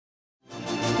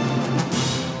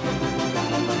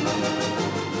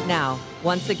Now,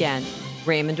 once again,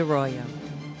 Raymond Arroyo.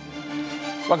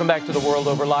 Welcome back to The World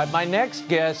Over Live. My next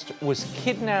guest was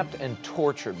kidnapped and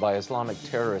tortured by Islamic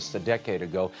terrorists a decade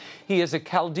ago. He is a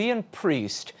Chaldean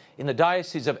priest in the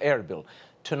Diocese of Erbil.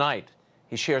 Tonight,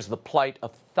 he shares the plight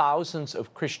of thousands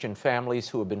of Christian families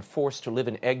who have been forced to live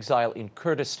in exile in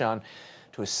Kurdistan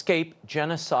to escape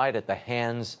genocide at the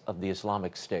hands of the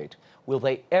Islamic State. Will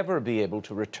they ever be able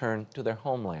to return to their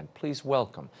homeland? Please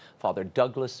welcome Father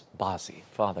Douglas Bazi.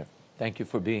 Father, thank you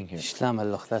for being here.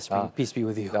 Peace be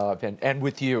with you. And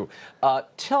with you.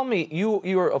 Tell me, you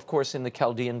are, of course, in the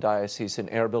Chaldean Diocese in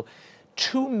Erbil.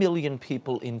 2 million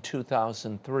people in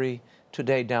 2003,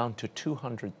 today down to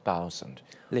 200,000.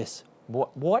 Yes.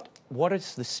 What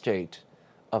is the state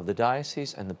of the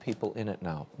diocese and the people in it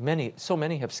now? So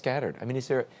many have scattered. I mean,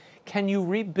 can you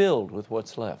rebuild with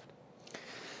what's left?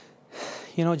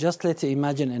 You know, just let's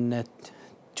imagine in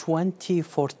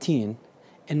 2014,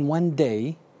 in one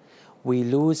day, we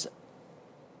lost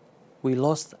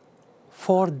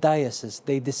 4 dioceses.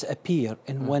 They disappear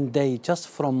in one day just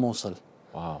from Mosul.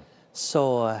 Wow.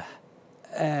 So,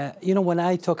 you know, when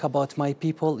I talk about my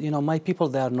people, my people,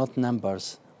 they are not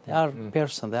numbers. They are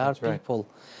persons, they are people.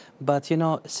 Right. But,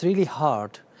 it's really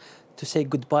hard to say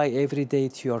goodbye every day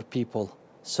to your people.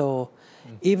 So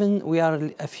even we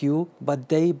are a few, but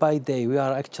day by day, we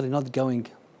are actually not going.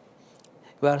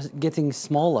 We are getting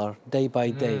smaller day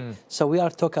by day. So we are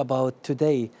talking about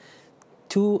today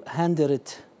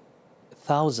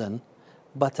 200,000,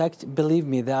 but believe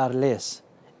me, there are less.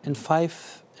 In five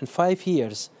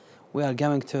years, we are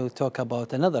going to talk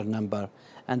about another number,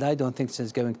 and I don't think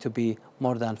it's going to be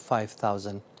more than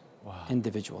 5,000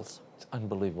 individuals. It's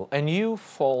unbelievable. And you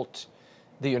fault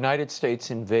the United States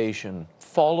invasion,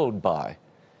 followed by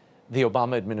the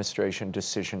Obama administration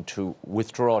decision to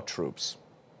withdraw troops.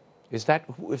 Is that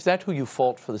who you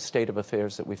fault for the state of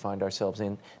affairs that we find ourselves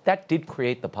in? That did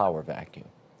create the power vacuum,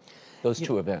 those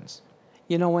two events.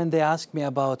 You know, when they ask me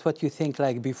about what you think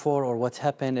like before or what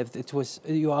happened, if it was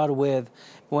you are with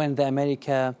when the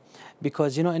America,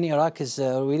 because in Iraq is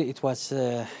really it was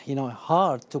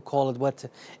hard to call it what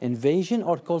invasion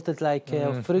or call it like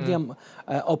freedom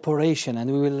operation, and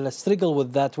we will struggle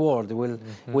with that word.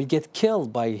 We'll get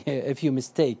killed by if you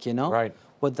mistake, Right.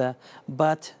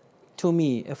 But to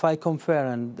me, if I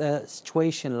compare the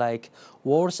situation like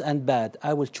worse and bad,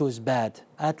 I will choose bad.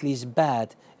 At least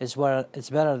bad is where it's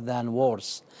better than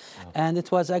worse. Oh. And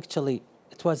it was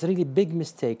really big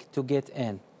mistake to get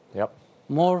in. Yep.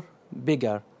 More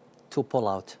bigger to pull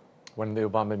out. When the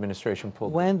Obama administration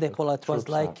pulled. When they pull out, it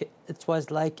was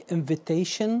like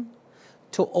invitation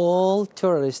to all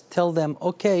terrorists. Tell them,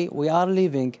 okay, we are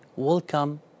leaving. We'll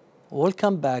come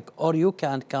back, or you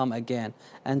can come again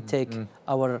and take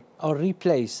our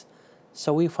replace.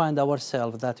 So we find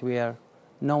ourselves that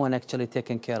no one actually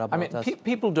taking care about us.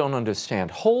 People don't understand.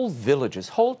 Whole villages,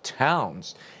 whole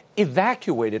towns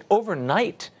evacuated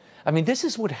overnight. I mean, this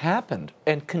is what happened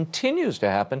and continues to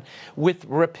happen with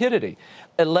rapidity.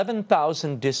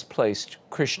 11,000 displaced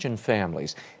Christian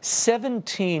families,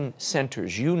 17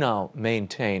 centers you now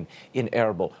maintain in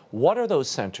Erbil. What are those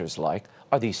centers like?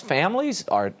 Are these families?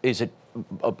 Is it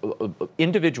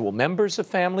individual members of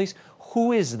families?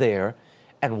 Who is there,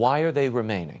 and why are they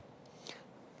remaining?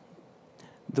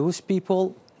 Those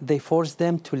people, they force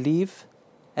them to leave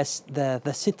as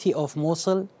the city of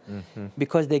Mosul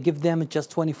because they give them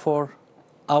just 24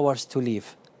 hours to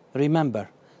leave. Remember,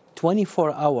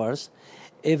 24 hours,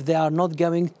 if they are not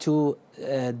going to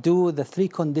do the 3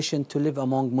 conditions to live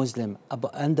among Muslims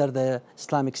under the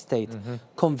Islamic State,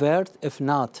 convert, if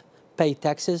not, pay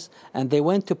taxes. And they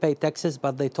went to pay taxes,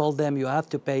 but they told them you have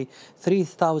to pay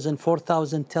 3,000,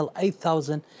 4,000 till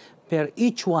 8,000 per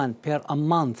each one per a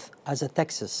month as a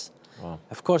taxes. Wow.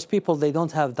 Of course, people, they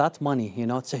don't have that money,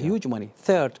 it's a huge money.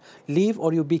 Third, leave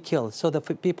or you be killed. So the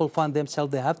people find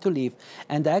themselves, they have to leave.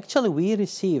 And actually, we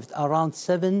received around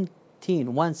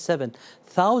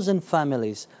 17,000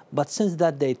 families. But since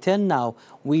that day, till now,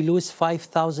 we lose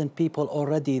 5,000 people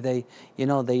already. They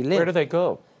live. Where do they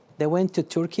go? They went to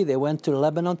Turkey, they went to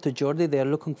Lebanon, to Jordan, they're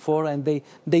looking for, and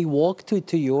they walked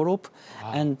to Europe.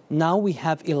 Wow. And now we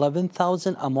have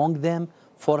 11,000, among them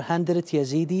 400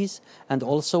 Yazidis, and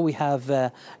also we have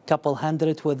a couple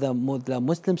hundred with the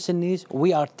Muslim Sunnis.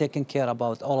 We are taking care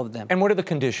about all of them. And what are the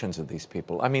conditions of these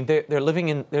people? I mean, they're living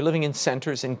in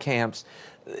centers, in camps.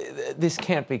 this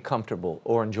can't be comfortable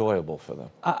or enjoyable for them.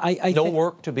 No think,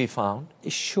 work to be found?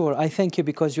 Sure, I thank you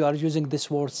because you are using this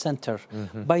word center.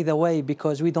 By the way,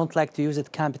 because we don't like to use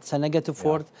it camp, it's a negative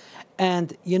word.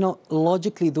 And, you know,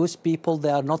 logically, those people,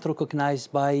 they are not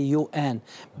recognized by UN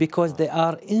because they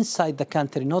are inside the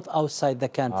country, not outside the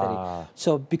country.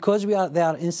 So because they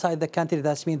are inside the country,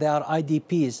 that means they are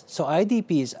IDPs. So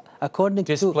IDPs, according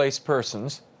to... Displaced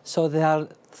persons. So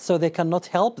they cannot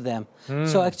help them.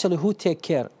 So actually, who take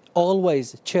care?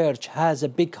 Always church has a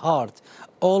big heart.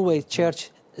 Always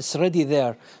church is ready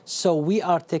there. So we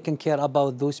are taking care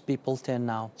about those people till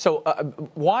now. So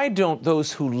why don't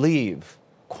those who leave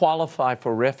qualify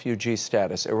for refugee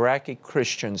status, Iraqi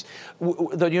Christians?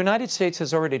 The United States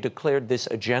has already declared this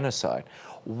a genocide.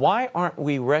 Why aren't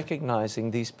we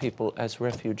recognizing these people as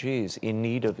refugees in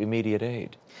need of immediate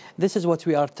aid? This is what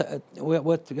we are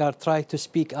trying to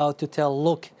speak out to tell.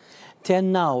 Look, till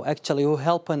now, actually, who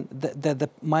helping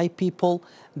my people?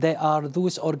 They are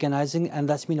those organizing, and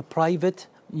that's mean private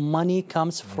money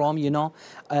comes from, you know,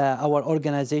 our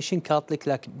organization, Catholic,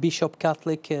 like Bishop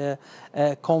Catholic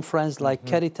Conference, like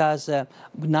Caritas,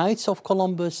 Knights of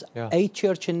Columbus, A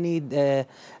Church in Need,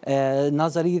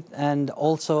 Nazareth, and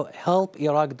also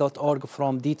helpiraq.org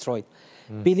from Detroit.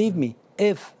 Believe me,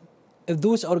 if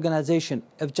those organizations,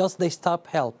 if just they stop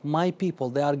help, my people,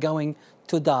 they are going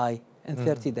to die in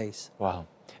 30 days. Wow.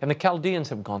 And the Chaldeans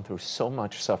have gone through so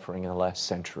much suffering in the last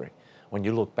century. When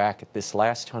you look back at this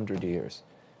last 100 years,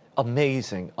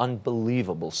 amazing,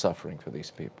 unbelievable suffering for these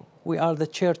people. We are the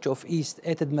Church of East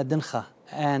Eted Medincha,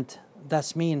 and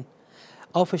that's mean,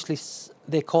 officially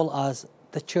they call us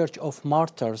the Church of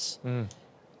Martyrs.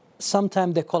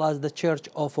 Sometimes they call us the Church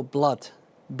of Blood.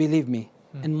 Believe me,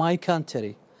 in my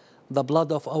country, the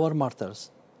blood of our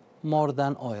martyrs, more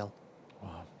than oil.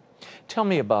 Wow. Tell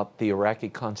me about the Iraqi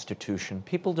Constitution.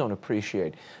 People don't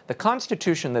appreciate the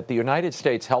Constitution that the United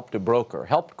States helped to broker,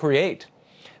 helped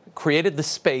created the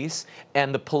space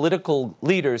and the political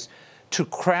leaders to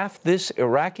craft this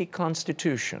Iraqi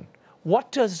Constitution. What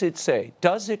does it say?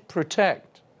 Does it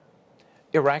protect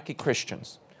Iraqi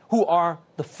Christians, who are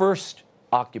the first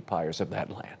occupiers of that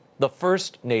land, the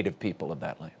first native people of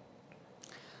that land?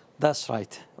 That's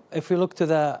right. If we look to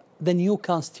the new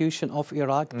Constitution of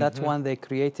Iraq, that one they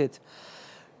created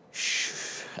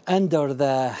under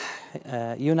the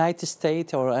United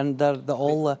States or under the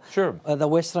all the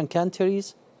Western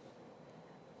countries.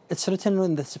 It's written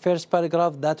in the first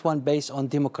paragraph, that one based on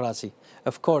democracy.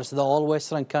 Of course, the all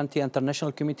Western country,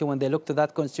 international community, when they look to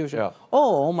that constitution,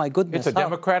 oh my goodness. It's a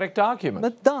democratic document.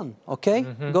 But done, okay?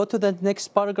 Go to the next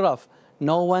paragraph.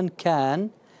 No one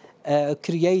can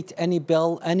create any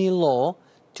bill, any law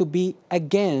to be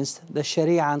against the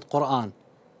Sharia and Quran.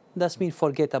 That's mean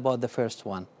forget about the first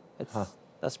one.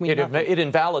 That's mean it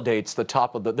invalidates the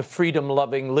top of the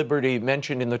freedom-loving liberty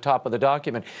mentioned in the top of the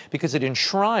document because it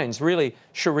enshrines really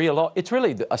Sharia law. It's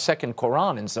really a second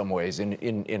Quran in some ways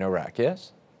in Iraq,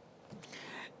 yes?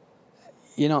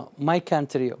 You know, my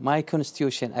country, my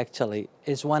constitution actually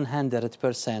is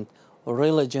 100%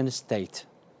 religion state.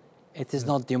 It is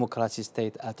not democracy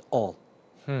state at all.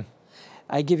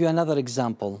 I give you another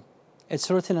example. It's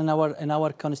written in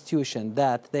our constitution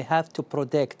that they have to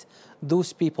protect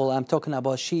those people. I'm talking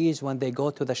about Shiis when they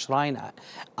go to the shrine,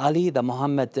 Ali, the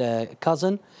Muhammad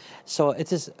cousin. So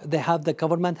it is the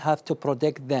government have to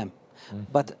protect them.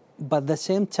 But at the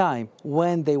same time,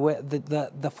 when they were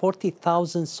the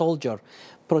 40,000 soldiers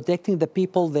protecting the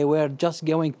people, they were just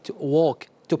going to walk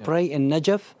to pray in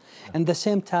Najaf. And at the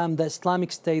same time, the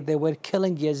Islamic State, they were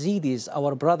killing Yazidis,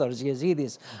 our brothers,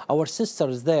 Yazidis, our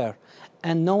sisters there.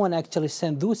 And no one actually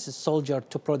sent those soldiers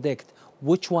to protect.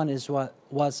 Which one is what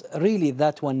was really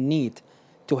that one need?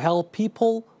 To help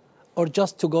people or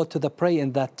just to go to the pray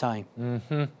in that time?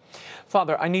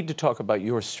 Father, I need to talk about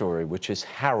your story, which is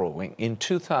harrowing. In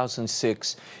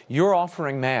 2006, you're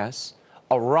offering Mass,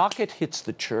 a rocket hits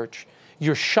the church,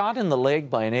 you're shot in the leg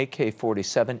by an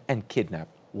AK-47 and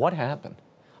kidnapped. What happened?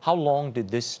 How long did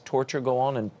this torture go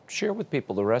on? And share with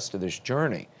people the rest of this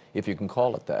journey, if you can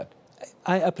call it that.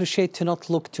 I appreciate to not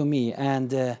look to me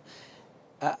and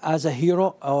as a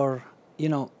hero, or, you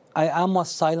know, I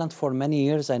was silent for many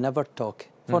years. I never talk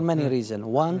for many reasons.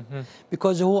 One,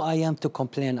 because who I am to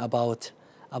complain about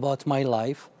my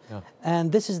life.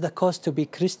 And this is the cost to be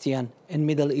Christian in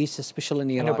Middle East, especially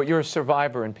in Iraq. I know, but you're a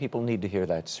survivor and people need to hear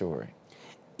that story.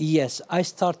 Yes, I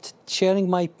start sharing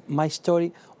my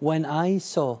story when I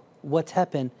saw what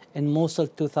happened in Mosul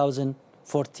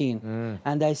 2014.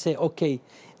 And I say, okay,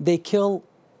 they kill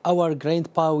our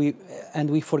grandpa and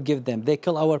we forgive them. They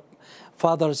kill our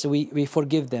fathers, we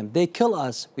forgive them. They kill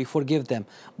us, we forgive them.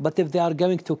 But if they are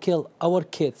going to kill our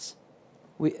kids,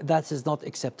 that is not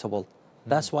acceptable.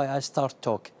 That's why I start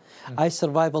talk. I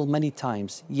survival many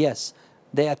times. Yes,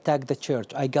 they attacked the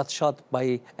church. I got shot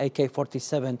by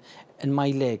AK-47 in my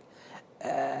leg.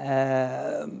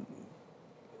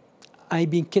 I've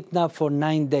been kidnapped for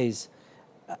 9 days.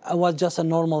 I was just a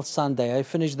normal Sunday. I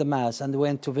finished the mass and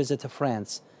went to visit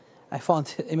friends. I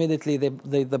found immediately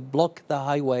they blocked the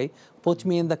highway, put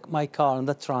me in my car in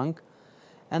the trunk,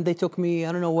 and they took me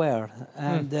I don't know where.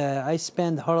 And I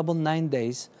spent horrible 9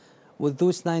 days. With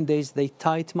those 9 days, they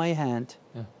tied my hand,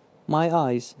 my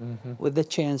eyes, with the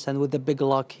chains and with the big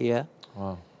lock here.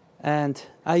 Wow. And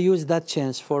I used that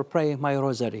chance for praying my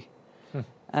rosary.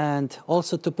 And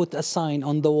also to put a sign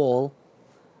on the wall,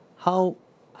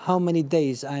 how many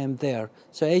days I am there.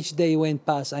 So each day went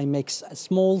past, I make a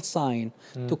small sign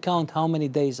to count how many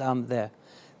days I'm there.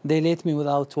 They let me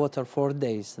without water 4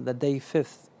 days. The day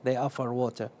 5th, they offer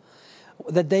water.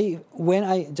 The day when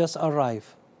I just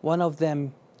arrived, one of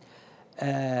them...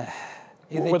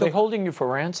 Were they holding you for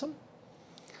ransom?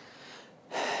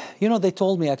 You know, they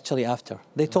told me actually after.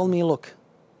 They told me, look,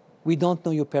 we don't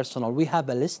know you personal. We have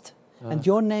a list, and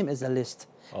your name is a list.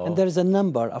 And there's a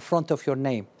number in front of your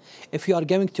name. If you are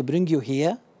going to bring you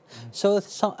here, so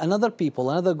another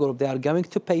group, they are going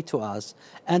to pay to us.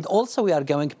 And also we are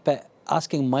going to pay,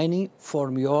 asking money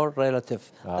from your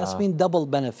relative. That's been double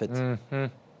benefit.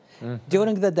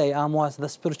 During the day, I was the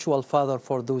spiritual father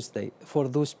for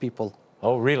those people.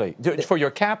 Oh, really? For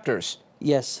your captors?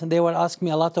 Yes, they were asking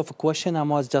me a lot of questions. I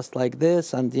was just like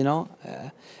this, and you know,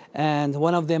 and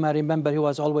one of them I remember he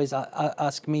was always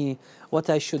ask me what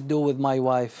I should do with my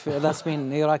wife. That's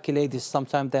been Iraqi ladies.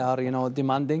 Sometimes they are, you know,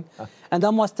 demanding, and I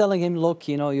was telling him, look,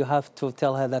 you know, you have to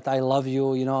tell her that I love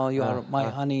you. You know, you are my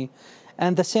honey.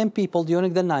 And the same people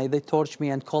during the night they torch me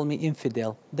and call me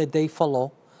infidel. That they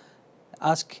follow,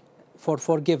 ask for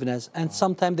forgiveness, and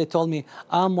sometimes they told me,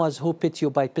 was who put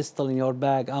you by pistol in your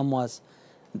bag. Was.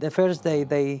 The first day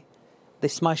they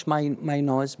smashed my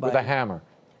nose with a hammer.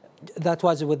 That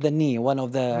was with the knee. One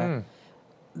of the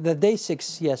day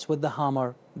 6, yes, with the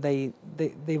hammer. They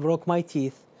broke my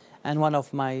teeth and one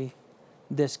of my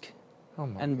disc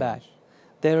and back.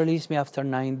 They released me after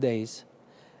 9 days,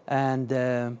 and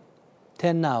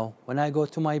 10 now. When I go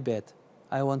to my bed,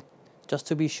 I want just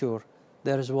to be sure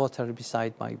there is water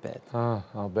beside my bed.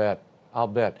 I'll bet. I'll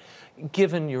bet.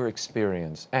 Given your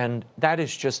experience, and that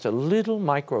is just a little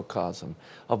microcosm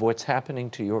of what's happening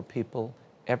to your people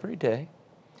every day,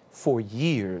 for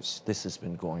years this has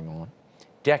been going on,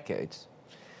 decades.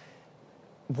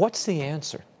 What's the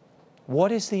answer?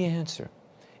 What is the answer?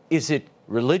 Is it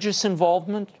religious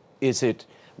involvement? Is it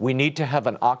we need to have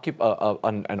an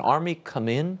army come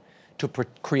in to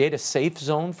create a safe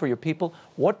zone for your people?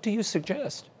 What do you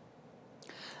suggest?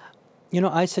 You know,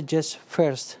 I suggest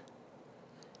first,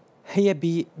 here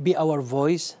be our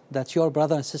voice, that your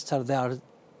brother and sister, they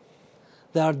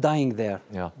are dying there,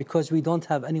 because we don't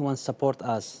have anyone support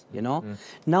us, you know.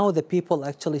 Now the people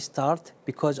actually start,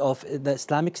 because of the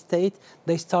Islamic State,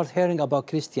 they start hearing about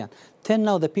Christian. Till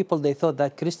now the people, they thought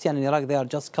that Christian in Iraq, they are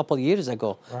just a couple years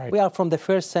ago. We are from the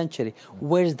 1st century.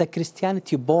 Where is the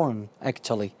Christianity born,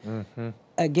 actually?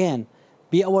 Again,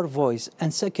 be our voice.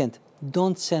 And second,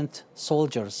 don't send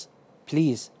soldiers,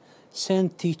 please.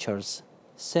 Send teachers.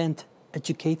 Send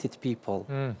educated people.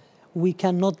 We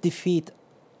cannot defeat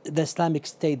the Islamic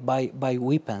State by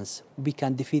weapons. We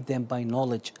can defeat them by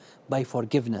knowledge, by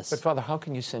forgiveness. But Father, how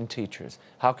can you send teachers?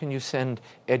 How can you send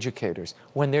educators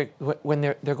when they're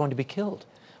going to be killed?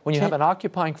 When you have an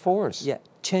occupying force? Yeah,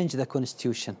 change the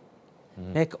constitution.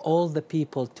 Make all the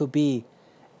people to be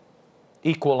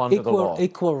equal under the law.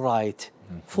 Equal right.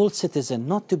 Full citizen,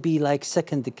 not to be like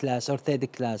 2nd class or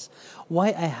 3rd class. Why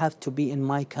I have to be in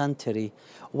my country?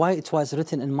 Why it was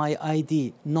written in my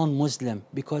ID, non-Muslim?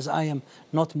 Because I am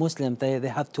not Muslim. They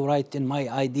have to write in my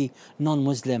ID,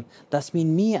 non-Muslim. That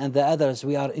means me and the others,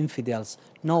 we are infidels.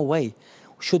 No way.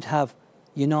 We should have,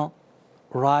 you know,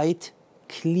 right,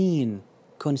 clean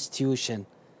constitution.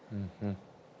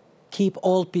 Keep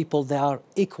all people, they are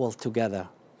equal together.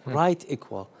 Right,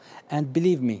 equal. And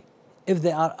believe me, if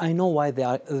they are, I know why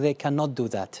they cannot do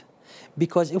that.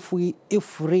 Because if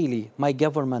really my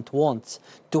government wants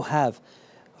to have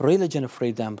religion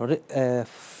freedom,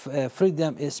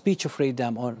 speech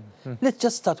freedom, or let's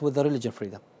just start with the religion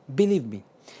freedom. Believe me,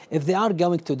 if they are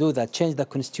going to do that, change the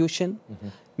constitution,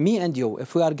 me and you,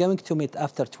 if we are going to meet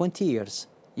after 20 years,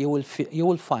 you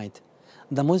will find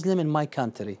the Muslim in my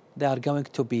country, they are going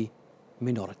to be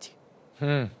minority.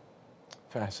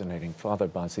 Fascinating. Father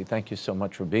Bazi, thank you so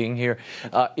much for being here.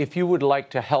 If you would like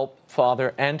to help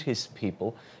Father and his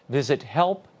people, visit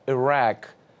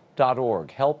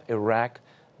helpiraq.org,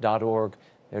 helpiraq.org.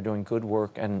 They're doing good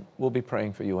work, and we'll be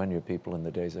praying for you and your people in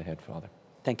the days ahead, Father.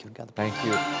 Thank you, God. Thank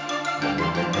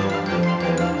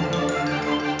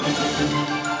you.